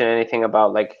haven't mentioned anything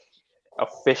about, like,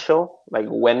 official, like,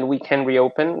 when we can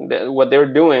reopen. What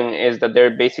they're doing is that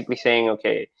they're basically saying,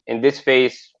 okay, in this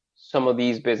phase, some of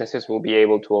these businesses will be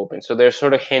able to open. So they're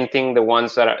sort of hinting the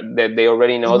ones that they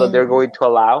already know that they're mm-hmm. going to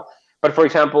allow. But for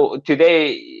example,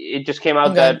 today it just came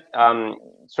out Okay. that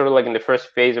sort of like in the first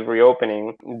phase of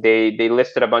reopening, they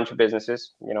listed a bunch of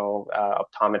businesses,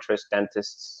 optometrists,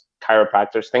 dentists,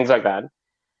 chiropractors, things like that.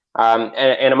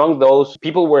 And among those,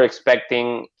 people were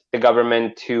expecting the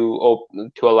government to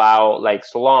allow, like,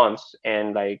 salons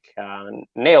and, like,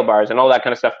 nail bars and all that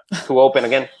kind of stuff to open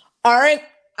again. aren't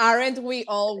aren't we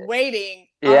all waiting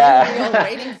Aren't we all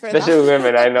waiting Yeah, for especially that?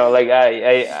 women. I know, like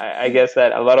I guess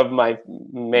that a lot of my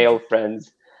male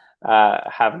friends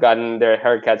have gotten their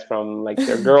haircuts from like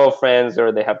their girlfriends,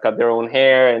 or they have cut their own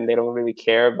hair and they don't really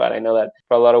care. But I know that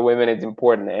for a lot of women, it's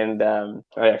important, and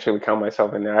I actually count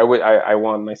myself in there. I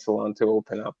want my salon to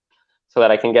open up so that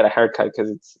I can get a haircut,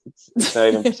 because it's not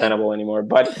even presentable anymore.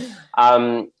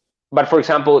 Um, but for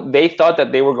example, they thought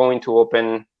that they were going to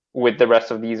open with the rest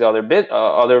of these other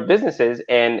businesses,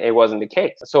 and it wasn't the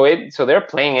case. So they're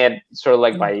playing it sort of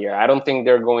like by ear. I don't think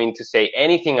they're going to say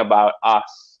anything about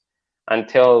us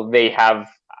until they have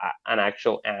an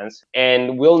actual answer.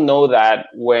 And we'll know that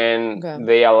when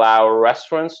they allow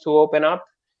restaurants to open up,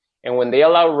 and when they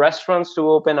allow restaurants to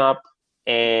open up,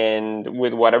 and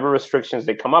with whatever restrictions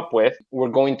they come up with, we're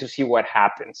going to see what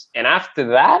happens. And after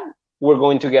that, we're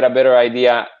going to get a better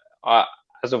idea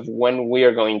as of when we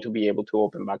are going to be able to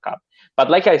open back up.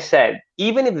 But like I said,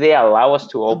 even if they allow us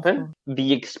to open,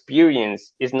 the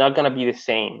experience is not going to be the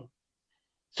same.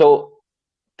 So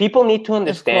people need to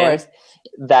understand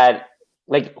that,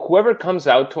 like, whoever comes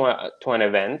out to an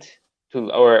event,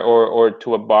 or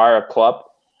to a bar, a club,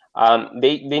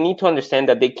 they need to understand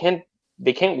that they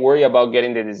can't worry about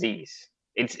getting the disease.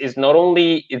 It's not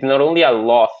only a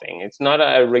law thing. It's not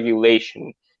a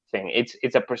regulation thing.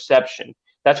 It's a perception.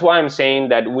 That's why I'm saying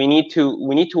that we need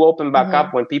to open back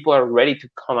up when people are ready to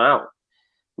come out,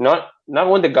 not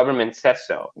when the government says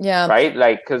so. Yeah. Right?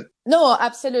 Like, because no,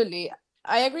 absolutely,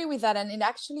 I agree with that, and it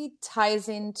actually ties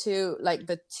into like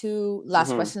the two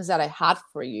last questions that I had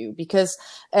for you, because,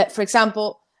 for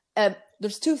example,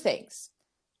 there's two things.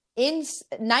 In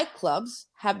nightclubs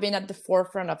have been at the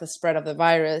forefront of the spread of the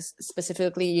virus.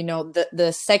 Specifically, you know,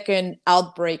 the second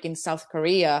outbreak in South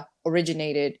Korea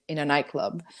originated in a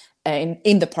nightclub,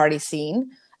 in the party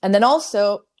scene. And then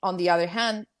also, on the other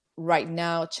hand, right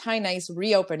now, China is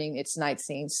reopening its night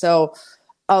scene. So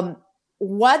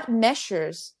what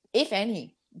measures, if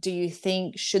any, do you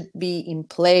think should be in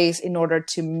place in order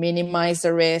to minimize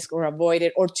the risk or avoid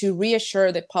it, or to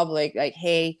reassure the public, like,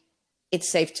 hey, it's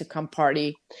safe to come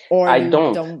party? Or I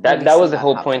don't. That was the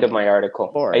whole point of my article.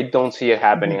 I don't see it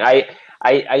happening. I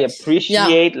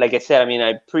appreciate, like I said, I mean,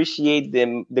 I appreciate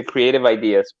the creative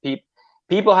ideas.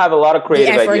 People have a lot of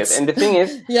creative ideas, and the thing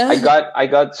is, I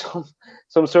got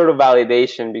some sort of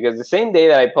validation, because the same day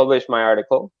that I published my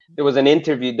article, there was an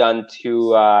interview done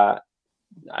to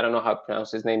I don't know how to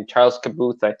pronounce his name, Charles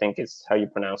Kabuth, I think is how you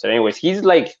pronounce it. Anyways, he's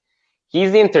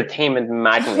the entertainment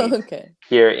magnate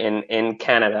here in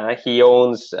Canada. He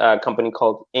owns a company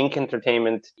called Inc.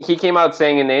 Entertainment. He came out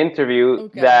saying in the interview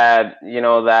that, you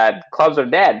know, that clubs are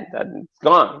dead, that it's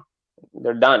gone,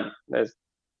 they're done.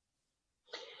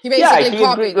 He basically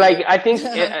copied. Like, I think,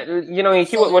 you know,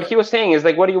 what he was saying is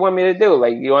like, what do you want me to do?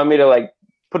 Like, you want me to like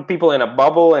put people in a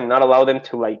bubble and not allow them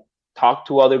to like talk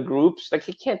to other groups? Like,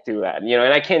 you can't do that, you know.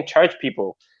 And I can't charge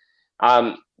people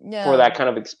for that kind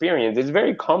of experience. It's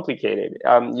very complicated.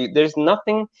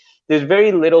 There's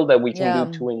very little that we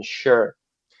can do to ensure.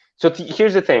 So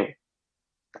here's the thing.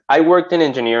 I worked in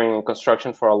engineering and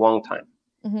construction for a long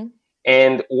time.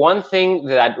 And one thing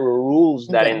that rules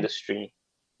that industry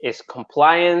is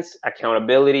compliance,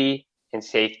 accountability, and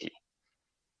safety.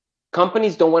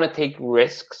 Companies don't want to take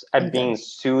risks at being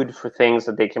sued for things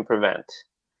that they can prevent,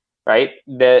 right?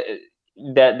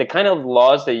 The kind of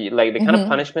laws that you, like, the kind of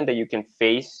punishment that you can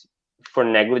face for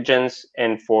negligence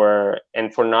and for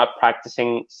not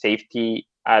practicing safety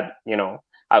at, you know,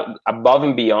 above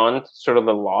and beyond sort of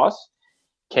the laws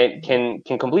can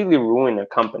completely ruin a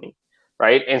company,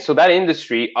 right? And so that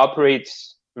industry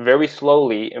operates very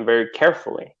slowly and very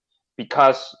carefully,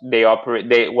 because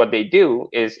what they do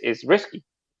is risky.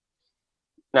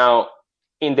 Now,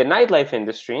 in the nightlife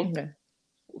industry,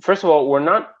 first of all, we're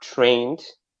not trained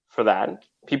for that.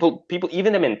 People,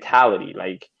 even the mentality,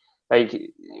 like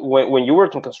when you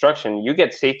work in construction, you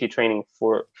get safety training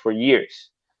for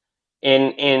years.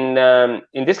 In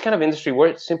this kind of industry,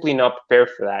 we're simply not prepared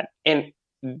for that. And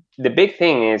the big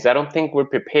thing is, I don't think we're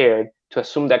prepared to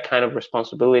assume that kind of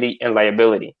responsibility and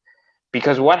liability.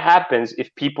 Because what happens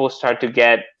if people start to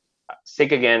get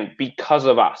sick again because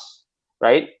of us,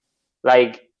 right?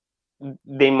 Like,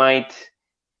 they might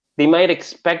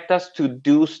expect us to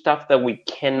do stuff that we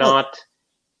cannot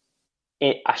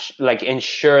like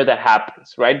ensure that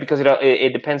happens, right? Because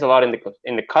it depends a lot in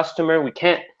the customer. We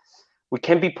can't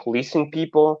be policing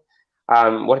people.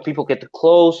 What if people get too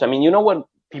close? I mean, you know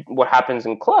what happens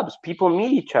in clubs? People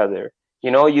meet each other. You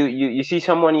know, you see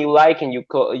someone you like, and you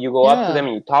go up to them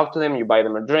and you talk to them, and you buy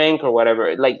them a drink or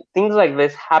whatever. Like, things like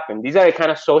this happen. These are the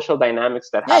kind of social dynamics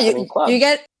that happen in clubs. You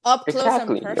get up close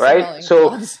and personal, right?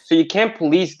 So you can't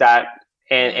police that,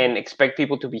 and expect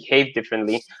people to behave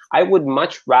differently. I would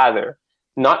much rather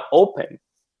not open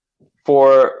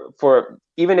for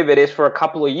even if it is for a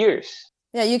couple of years.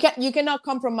 Yeah, you cannot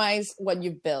compromise what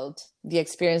you've built, the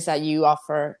experience that you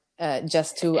offer,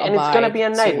 just to And it's gonna be a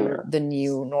abide nightmare. to the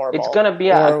new normal. It's gonna be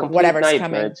a complete nightmare.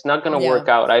 Coming. It's not gonna work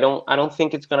out. I don't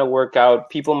think it's gonna work out.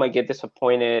 People might get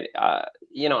disappointed. I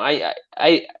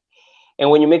and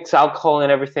when you mix alcohol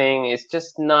and everything, it's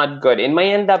just not good. It might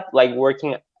end up like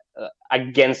working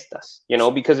against us,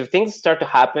 because if things start to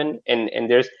happen and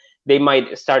they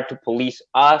might start to police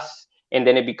us, and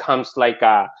then it becomes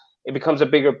a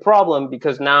bigger problem,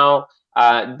 because now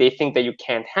they think that you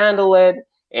can't handle it,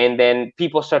 and then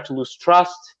people start to lose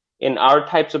trust in our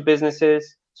types of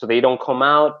businesses, so they don't come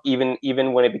out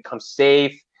even when it becomes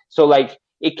safe. So like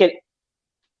it can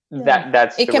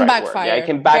that's it the can right backfire. Word. Yeah, it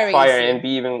can backfire and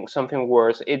be even something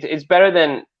worse. It's better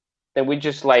than we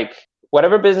just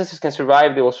whatever businesses can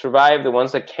survive, they will survive. The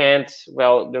ones that can't,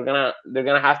 well, they're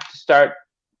gonna have to start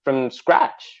from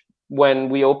scratch when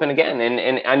we open again.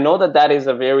 And I know that is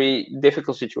a very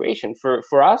difficult situation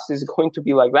for us. It's going to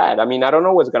be like that. I mean, I don't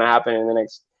know what's gonna happen in the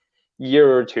next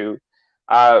year or two,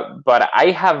 but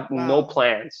I have no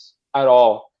plans at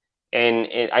all. And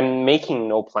I'm making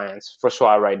no plans for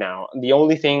SWA right now. The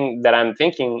only thing that I'm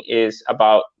thinking is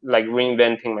about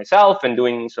reinventing myself and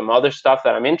doing some other stuff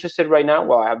that I'm interested right now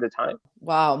while I have the time.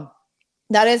 Wow,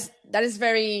 that's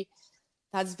very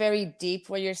deep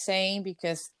what you're saying,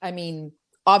 because I mean,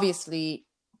 obviously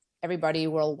everybody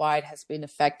worldwide has been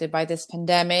affected by this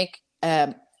pandemic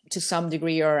to some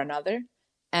degree or another,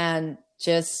 and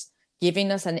just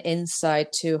giving us an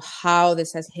insight to how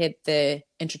this has hit the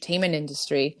entertainment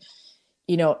industry,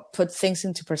 put things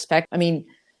into perspective. I mean,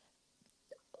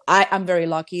 I'm very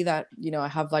lucky that, I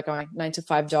have a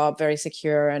 9-to-5 job, very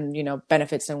secure, and,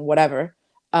 benefits and whatever.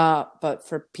 But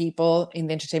for people in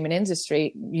the entertainment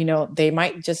industry, they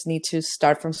might just need to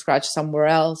start from scratch somewhere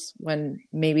else when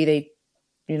maybe they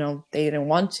didn't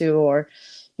want to, or,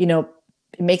 it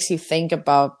makes you think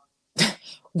about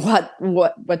what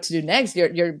to do next.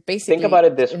 You're basically think about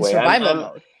it this way. Survival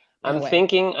mode.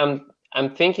 I'm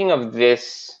thinking of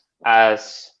this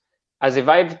as if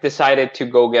I've decided to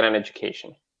go get an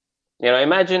education.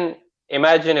 Imagine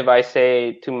if I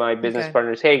say to my business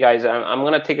partners, "Hey guys, I'm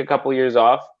gonna take a couple years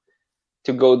off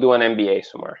to go do an MBA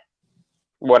somewhere,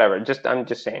 whatever." I'm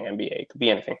just saying MBA, it could be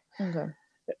anything. Okay.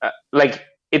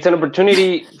 It's an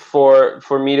opportunity for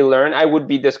me to learn. I would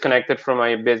be disconnected from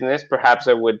my business. Perhaps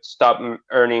I would stop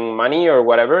earning money or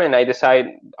whatever. And I decide,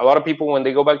 a lot of people, when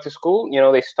they go back to school,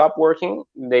 they stop working,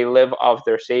 they live off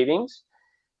their savings,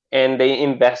 and they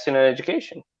invest in an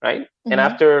education, right? Mm-hmm. And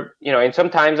after, and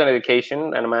sometimes an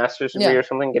education and a master's degree or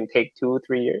something can take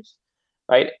 2-3 years,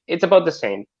 right? It's about the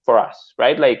same for us,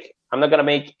 right? I'm not going to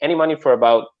make any money for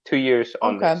about 2 years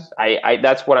on this.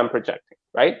 That's what I'm projecting,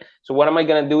 right? So what am I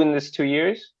going to do in this 2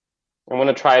 years? I'm going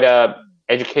to try to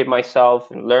educate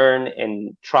myself and learn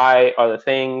and try other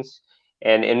things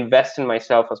and invest in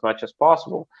myself as much as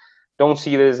possible. Don't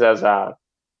see this as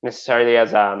necessarily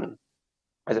as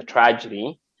a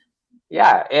tragedy.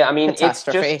 Yeah, I mean, it's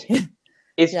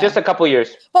just a couple of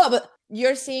years. Well, but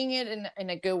you're seeing it in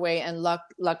a good way, and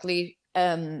luckily,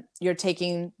 you're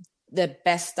taking the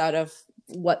best out of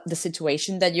what the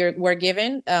situation that we're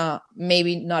given.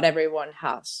 Maybe not everyone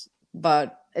has,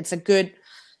 but it's a good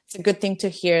thing to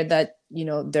hear that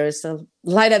there's a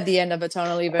light at the end of a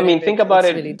tunnel. Even I mean, think about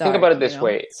it. Really dark, think about it this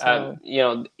way. So,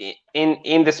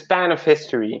 in the span of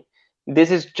history,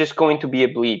 this is just going to be a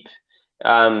bleep.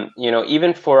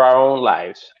 Even for our own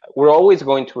lives, we're always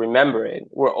going to remember it.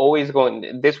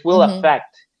 This will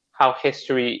affect how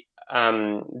history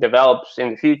develops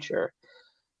in the future.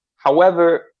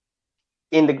 However,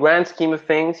 in the grand scheme of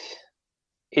things,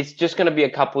 it's just going to be a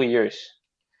couple of years.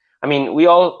 I mean, we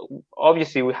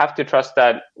have to trust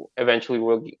that eventually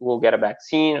we'll get a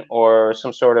vaccine or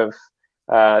some sort of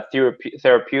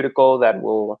therapeutical that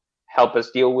will help us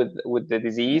deal with the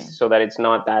disease, so that it's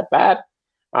not that bad.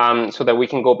 So that we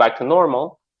can go back to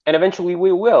normal, and eventually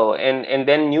we will, and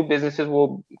then new businesses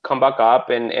will come back up,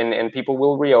 and people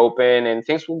will reopen, and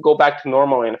things will go back to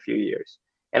normal in a few years.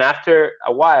 And after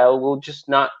a while, we'll just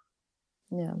not.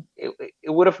 Yeah.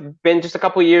 It would have been just a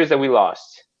couple of years that we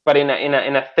lost, but in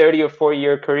a 30 or 40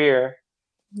 year career,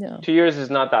 2 years is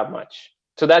not that much.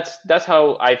 So that's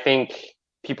how I think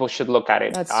people should look at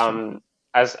it.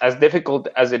 As difficult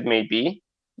as it may be.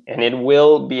 And it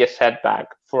will be a setback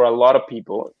for a lot of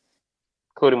people,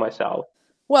 including myself.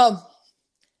 Well,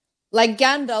 like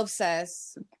Gandalf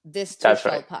says, this too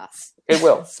shall pass. It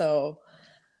will. So,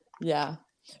 yeah,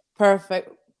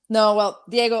 perfect. No, well,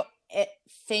 Diego,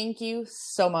 thank you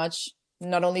so much,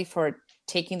 not only for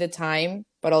taking the time,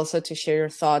 but also to share your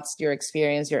thoughts, your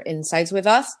experience, your insights with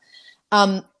us.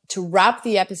 To wrap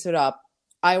the episode up,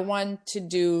 I want to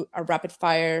do a rapid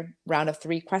fire round of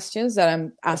 3 questions that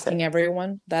I'm asking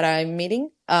everyone that I'm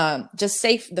meeting. Just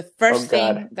say the first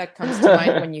thing that comes to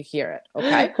mind when you hear it.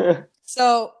 Okay.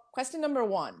 So question number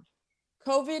 1,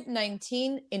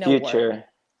 COVID-19 in a word.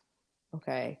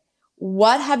 Okay.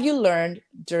 What have you learned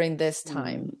during this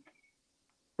time?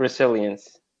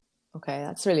 Resilience. Okay.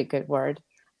 That's a really good word.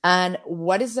 And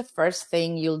what is the first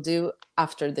thing you'll do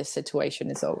after this situation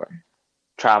is over?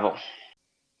 Travel.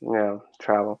 Yeah,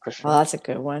 travel for sure. Well, that's a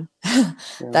good one.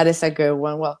 That is a good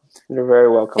one. Well, you're very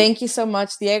welcome. Thank you so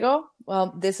much, Diego.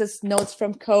 Well, this is Notes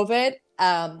from COVID.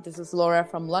 This is Laura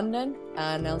from London,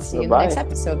 and I'll see you in the next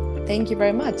episode. Thank you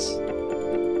very much.